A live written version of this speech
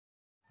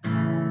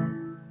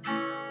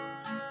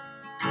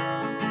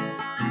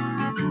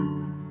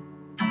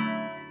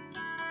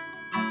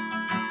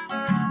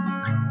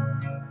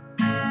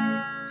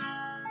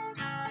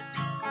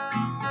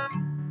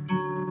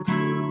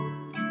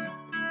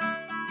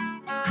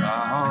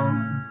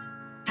bound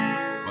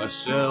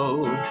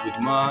myself with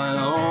my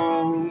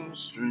own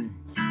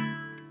strings.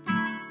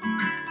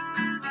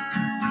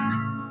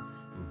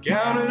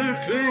 Counted her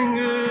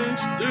fingers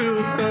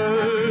through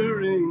her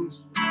rings,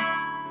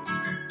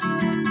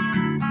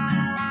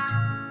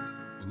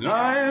 and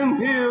I am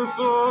here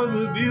for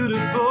the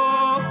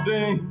beautiful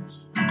things.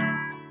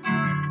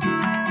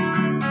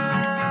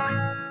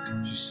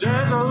 She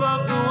says I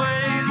love the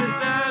way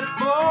that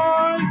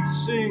boy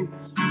sings.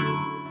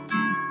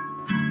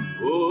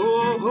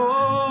 Oh,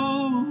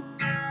 oh,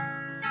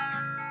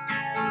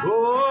 oh,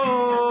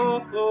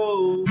 oh,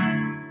 oh,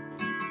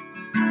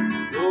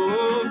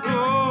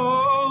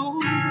 oh,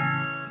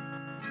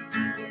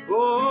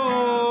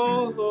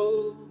 oh,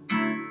 oh.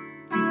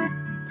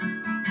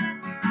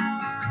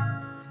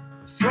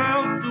 I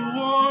felt the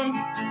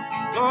warmth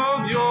of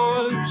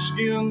your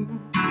skin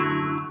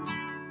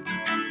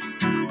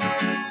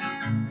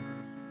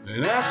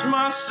and asked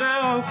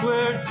myself,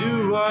 where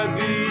do I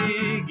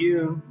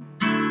begin?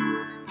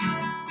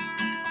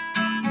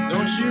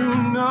 Don't you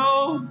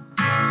know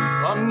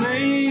I'm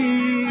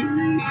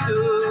made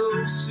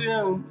of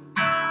sin?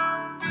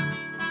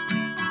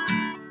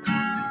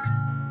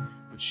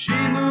 But she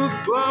moved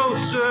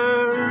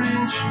closer,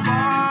 inch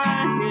by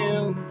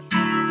inch,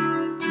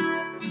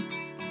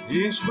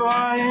 inch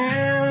by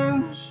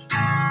inch,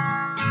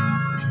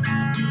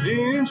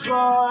 inch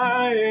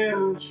by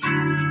inch,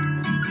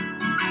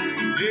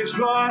 inch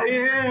by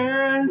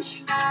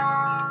inch,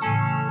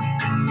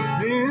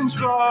 inch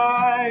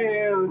by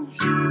inch.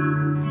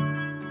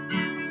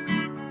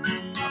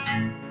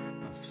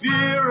 I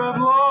fear I've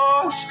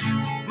lost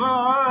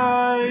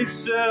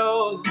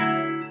myself,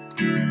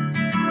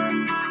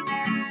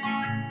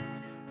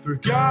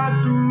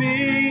 forgot the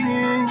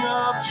meaning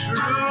of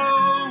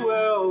true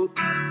wealth.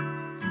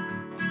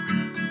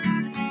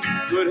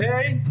 But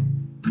hey,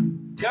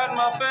 got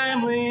my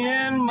family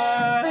and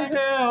my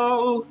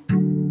health.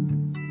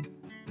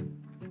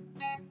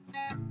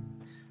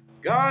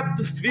 Got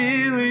the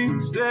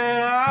feelings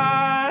that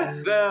I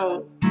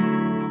felt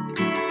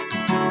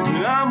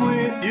when I'm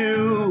with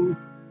you.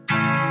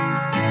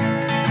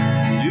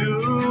 You,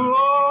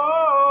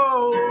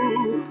 oh,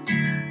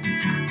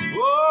 oh,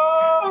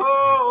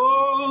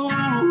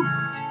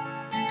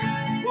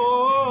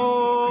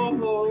 oh,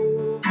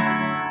 oh.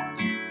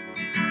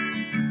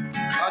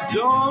 I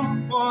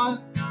don't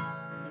want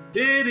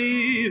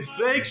pity,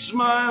 fake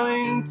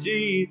smiling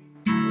teeth.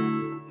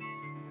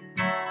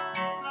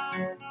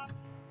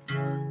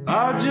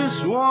 I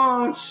just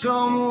want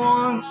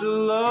someone to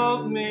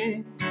love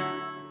me